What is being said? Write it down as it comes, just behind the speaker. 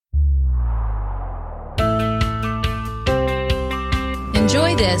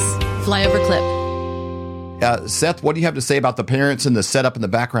Enjoy this flyover clip. Seth, what do you have to say about the parents and the setup and the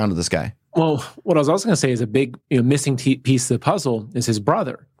background of this guy? Well, what I was also going to say is a big missing piece of the puzzle is his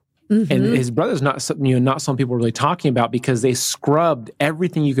brother. Mm-hmm. And his brother's not some people are really talking about because they scrubbed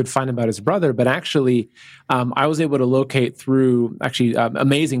everything you could find about his brother. But actually, I was able to locate through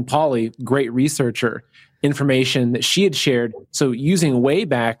amazing Polly, great researcher, information that she had shared. So using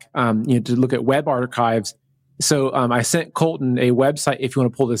Wayback, to look at web archives. So I sent Colton a website if you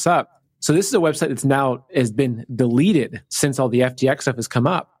want to pull this up. So this is a website that's now has been deleted since all the FTX stuff has come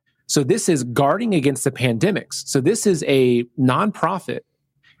up. So this is Guarding Against the Pandemics. So this is a nonprofit.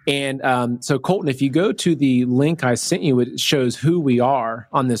 And so Colton, if you go to the link I sent you, it shows who we are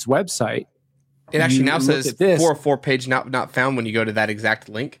on this website. It actually now says 404 page not found when you go to that exact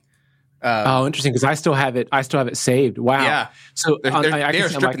link. Interesting, because I still have it saved. Wow. Yeah. So they're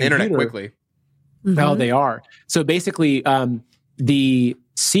stripping the internet quickly. Mm-hmm. No, they are. So basically, the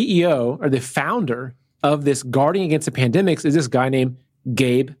CEO or the founder of this Guarding Against the Pandemics is this guy named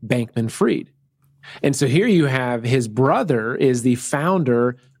Gabe Bankman-Fried. And so here you have his brother is the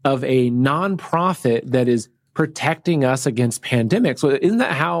founder of a nonprofit that is protecting us against pandemics. So isn't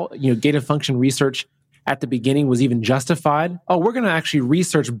that how gain-of-function research at the beginning was even justified? Oh, we're going to actually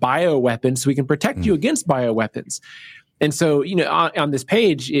research bioweapons so we can protect you against bioweapons. And so, on this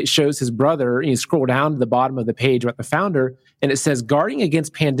page, it shows his brother. You scroll down to the bottom of the page about the founder, and it says Guarding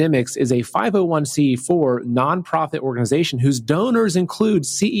Against Pandemics is a 501c4 nonprofit organization whose donors include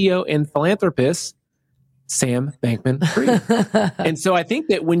CEO and philanthropist Sam Bankman-Fried. And so I think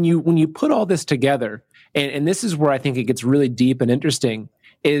that when you put all this together, and this is where I think it gets really deep and interesting,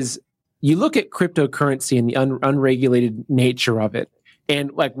 is you look at cryptocurrency and the unregulated nature of it.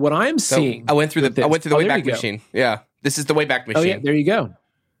 And like what I'm seeing, I went through the Wayback Machine. Yeah. This is the Wayback Machine. Oh, yeah, there you go.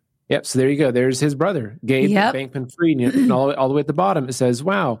 Yep, so there you go. There's his brher, Gabe Bankman-Fried. And all the way at the bottom, it says,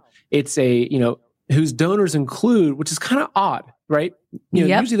 wow, it's a, whose donors include, which is kind of odd, right?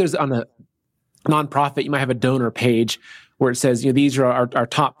 Usually there's on a nonprofit, you might have a donor page where it says, these are our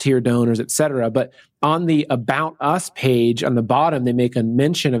top tier donors, et cetera. But on the About Us page on the bottom, they make a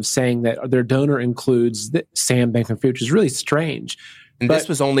mention of saying that their donor includes Sam Bankman-Fried, which is really strange. And this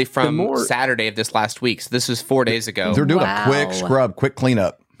was only from Saturday of this last week. So this was 4 days ago. They're doing a quick scrub, quick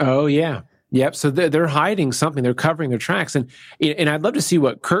cleanup. Oh, yeah. Yep. So they're hiding something. They're covering their tracks. And I'd love to see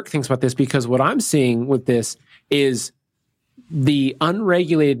what Kirk thinks about this, because what I'm seeing with this is the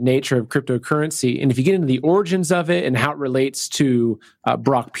unregulated nature of cryptocurrency. And if you get into the origins of it and how it relates to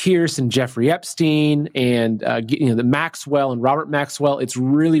Brock Pierce and Jeffrey Epstein and the Maxwell and Robert Maxwell, it's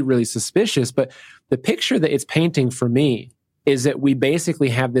really, really suspicious. But the picture that it's painting for me is that we basically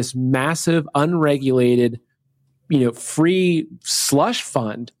have this massive, unregulated, free slush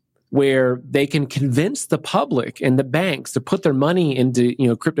fund where they can convince the public and the banks to put their money into,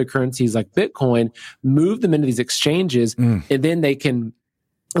 cryptocurrencies like Bitcoin, move them into these exchanges, and then they can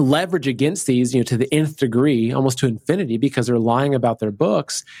leverage against these, to the nth degree, almost to infinity, because they're lying about their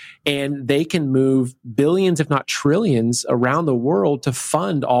books, and they can move billions, if not trillions, around the world to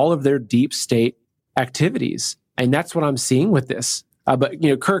fund all of their deep state activities. And that's what I'm seeing with this. But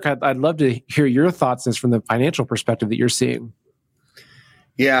Kirk, I'd love to hear your thoughts on this from the financial perspective that you're seeing.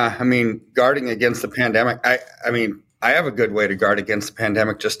 Yeah, guarding against the pandemic. I have a good way to guard against the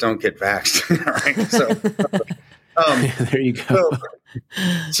pandemic. Just don't get vaxxed. Right? So, there you go.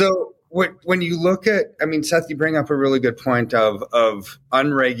 So when you look at, Seth, you bring up a really good point of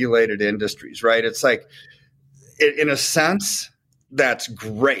unregulated industries, right? It's like, in a sense, that's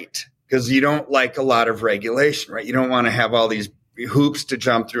great, because you don't like a lot of regulation, right? You don't want to have all these hoops to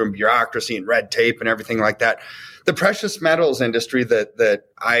jump through and bureaucracy and red tape and everything like that. The precious metals industry that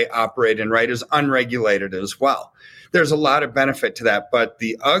I operate in, right, is unregulated as well. There's a lot of benefit to that. But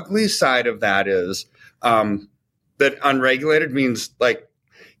the ugly side of that is that unregulated means like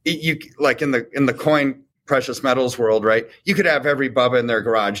in the coin precious metals world, right? You could have every Bubba in their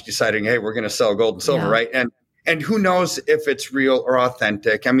garage deciding, hey, we're going to sell gold and silver, right? And who knows if it's real or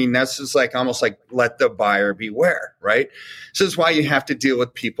authentic? That's just like almost like let the buyer beware, right? So this is why you have to deal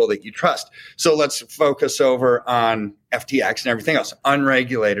with people that you trust. So let's focus over on FTX and everything else,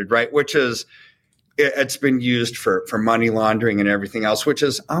 unregulated, right? Which is, it's been used for money laundering and everything else, which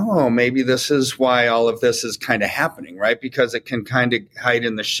is, maybe this is why all of this is kind of happening, right? Because it can kind of hide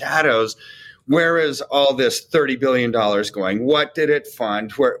in the shadows. Where is all this $30 billion going? What did it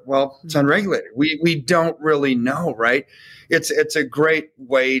fund? It's unregulated. We don't really know, right? It's a great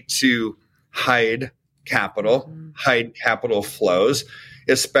way to hide capital flows,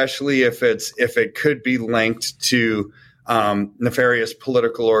 especially if it could be linked to nefarious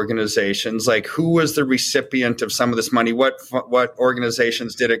political organizations. Like, who was the recipient of some of this money? What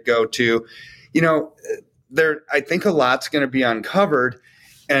organizations did it go to? I think a lot's going to be uncovered.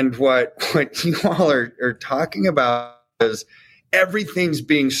 And what you all are talking about is everything's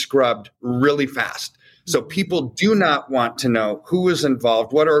being scrubbed really fast. So people do not want to know who is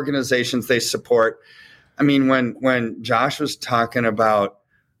involved, what organizations they support. I mean, when Josh was talking about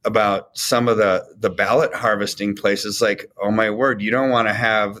some of the ballot harvesting places, like, oh my word, you don't want to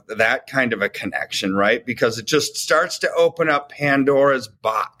have that kind of a connection, right? Because it just starts to open up Pandora's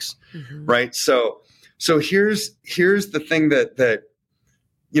box, right? So here's the thing that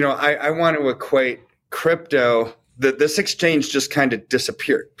I want to equate crypto. This exchange just kind of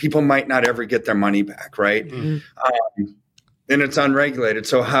disappeared. People might not ever get their money back, right? And it's unregulated.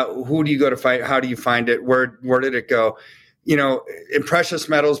 So who do you go to find? How do you find it? Where did it go? In precious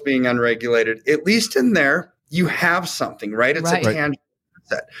metals being unregulated, at least in there, you have something, right? It's a tangible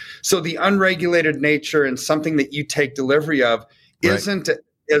asset. So the unregulated nature and something that you take delivery of isn't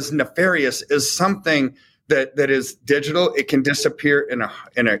as nefarious as something that is digital. It can disappear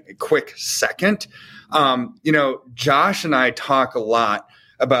in a quick second. Josh and I talk a lot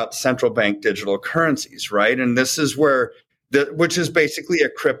about central bank digital currencies, right? And this is where which is basically a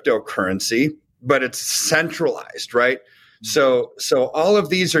cryptocurrency, but it's centralized, right? So all of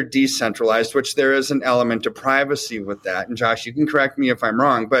these are decentralized, which there is an element of privacy with that. And Josh, you can correct me if I'm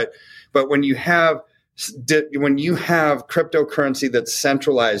wrong, but when you have cryptocurrency that's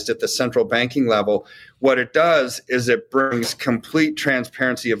centralized at the central banking level, what it does is it brings complete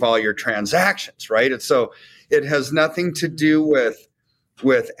transparency of all your transactions, right? And so it has nothing to do with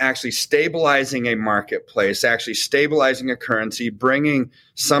actually stabilizing a marketplace, actually stabilizing a currency, bringing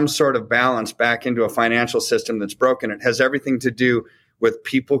some sort of balance back into a financial system that's broken. It has everything to do with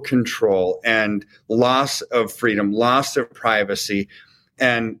people control and loss of freedom, loss of privacy.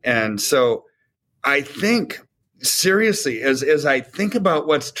 And so I think, seriously, as I think about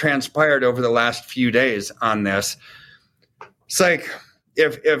what's transpired over the last few days on this, it's like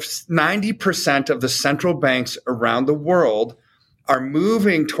if 90% of the central banks around the world are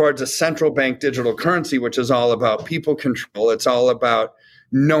moving towards a central bank digital currency, which is all about people control. It's all about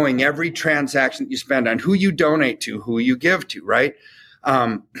knowing every transaction that you spend on, who you donate to, who you give to, right?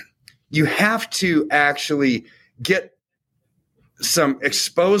 You have to actually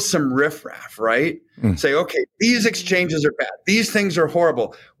expose some riffraff, right? Say, okay, these exchanges are bad. These things are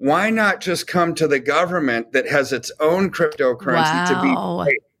horrible. Why not just come to the government that has its own cryptocurrency to be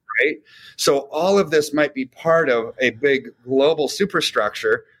paid? Right? So all of this might be part of a big global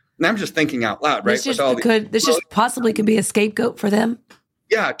superstructure. And I'm just thinking out loud, right? This just possibly could be a scapegoat for them.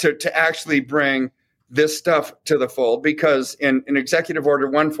 Yeah, to actually bring this stuff to the fold, because in Executive Order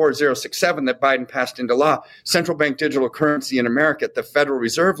 14067 that Biden passed into law, central bank digital currency in America at the Federal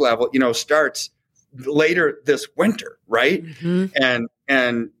Reserve level, starts later this winter, right?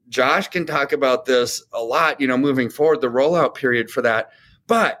 And Josh can talk about this a lot, moving forward, the rollout period for that.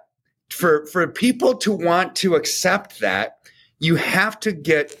 But for people to want to accept that, you have to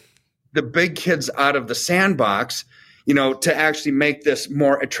get the big kids out of the sandbox, to actually make this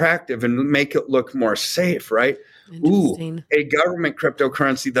more attractive and make it look more safe, right? Ooh, a government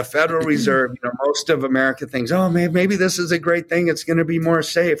cryptocurrency, the Federal Reserve, most of America thinks, oh, maybe this is a great thing. It's going to be more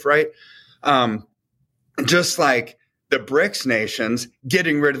safe, right? Just like the BRICS nations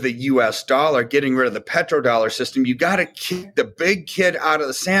getting rid of the US dollar, getting rid of the petrodollar system, you got to kick the big kid out of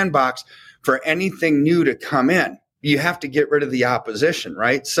the sandbox for anything new to come in. You have to get rid of the opposition,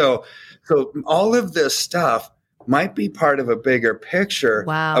 right? So all of this stuff might be part of a bigger picture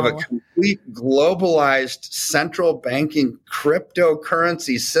of a complete globalized central banking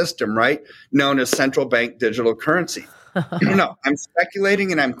cryptocurrency system, right? Known as central bank digital currency. I don't know. I'm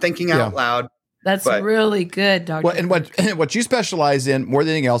speculating and I'm thinking out loud. That's really good, Dr. Well, and what you specialize in more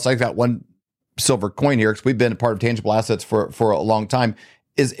than anything else, I've got one silver coin here because we've been a part of tangible assets for a long time,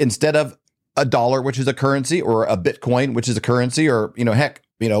 is instead of a dollar, which is a currency, or a Bitcoin, which is a currency, or,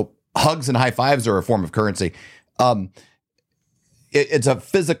 hugs and high fives are a form of currency. It's a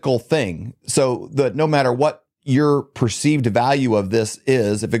physical thing. So that no matter what your perceived value of this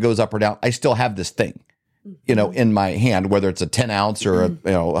is, if it goes up or down, I still have this thing, in my hand, whether it's a 10 ounce or a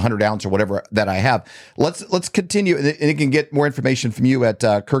 100 ounce or whatever that I have. Let's continue, and you can get more information from you at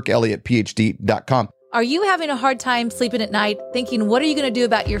KirkElliottPhD.com. Are you having a hard time sleeping at night, thinking, what are you going to do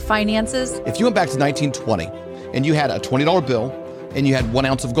about your finances? If you went back to 1920 and you had a $20 bill and you had 1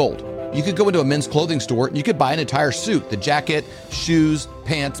 ounce of gold, you could go into a men's clothing store and you could buy an entire suit, the jacket, shoes,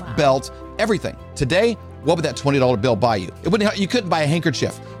 pants, belts, everything. Today, what would that $20 bill buy you? You couldn't buy a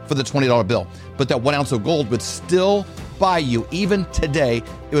handkerchief for the $20 bill, but that 1 ounce of gold would still buy you, even today,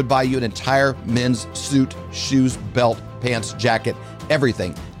 it would buy you an entire men's suit, shoes, belt, pants, jacket,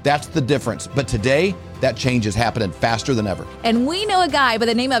 everything. That's the difference. But today, that change is happening faster than ever. And we know a guy by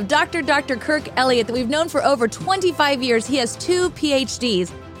the name of Dr. Kirk Elliott that we've known for over 25 years. He has 2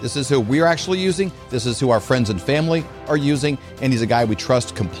 PhDs. This is who we're actually using. This is who our friends and family are using. And he's a guy we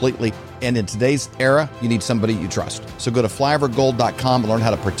trust completely. And in today's era, you need somebody you trust. So go to flyovergold.com and learn how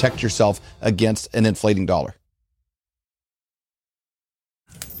to protect yourself against an inflating dollar.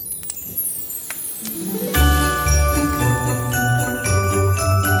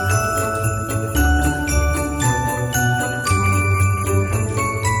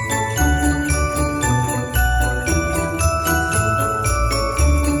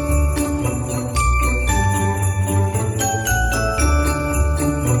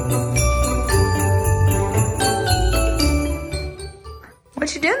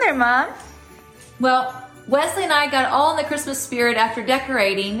 What you doing there, Mom? Well, Wesley and I got all in the Christmas spirit after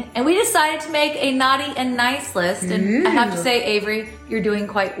decorating, and we decided to make a naughty and nice list. And I have to say, Avery, you're doing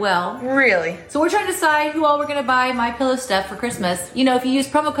quite well. Really? So we're trying to decide who all we're going to buy MyPillow stuff for Christmas. You know, if you use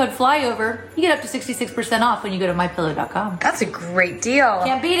promo code FLYOVER, you get up to 66% off when you go to MyPillow.com. That's a great deal.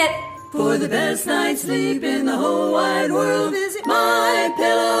 Can't beat it. For the best night's sleep in the whole wide world, visit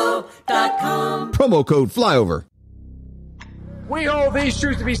MyPillow.com. Promo code FLYOVER. We hold these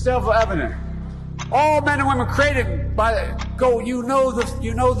truths to be self-evident. All men and women created by you know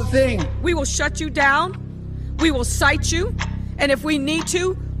the thing. We will shut you down. We will cite you. And if we need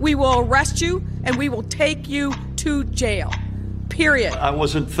to, we will arrest you and we will take you to jail. Period. I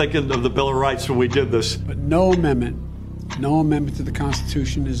wasn't thinking of the Bill of Rights when we did this. But no amendment to the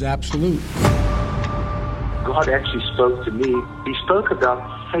Constitution is absolute. God actually spoke to me. He spoke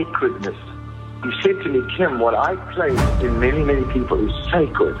about sacredness. He said to me, Kim, what I place in many, many people is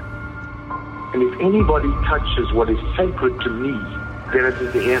sacred. And if anybody touches what is sacred to me, then it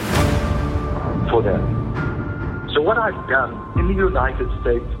is the end for them. So what I've done in the United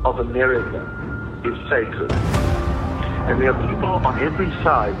States of America is sacred. And there are people on every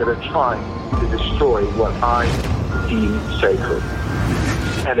side that are trying to destroy what I deem sacred.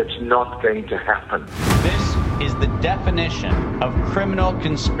 And it's not going to happen. This is the definition of criminal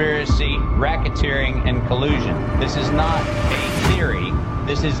conspiracy, racketeering, and collusion. This is not a theory.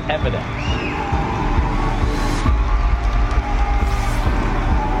 This is evidence.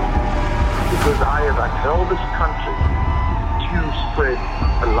 Because I have upheld this country to spread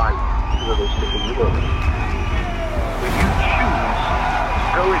a light to the rest of the world. When you choose to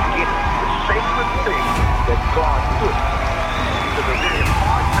go against the sacred thing that God put to the very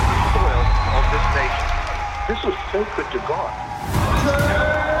heart and the soil of this nation, this was sacred to God.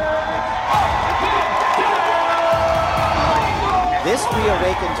 This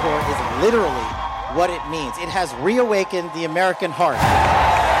Reawaken tour is literally what it means. It has reawakened the American heart.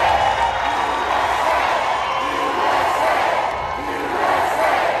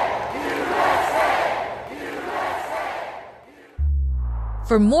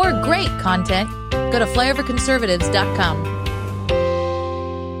 For more great content, go to flyoverconservatives.com.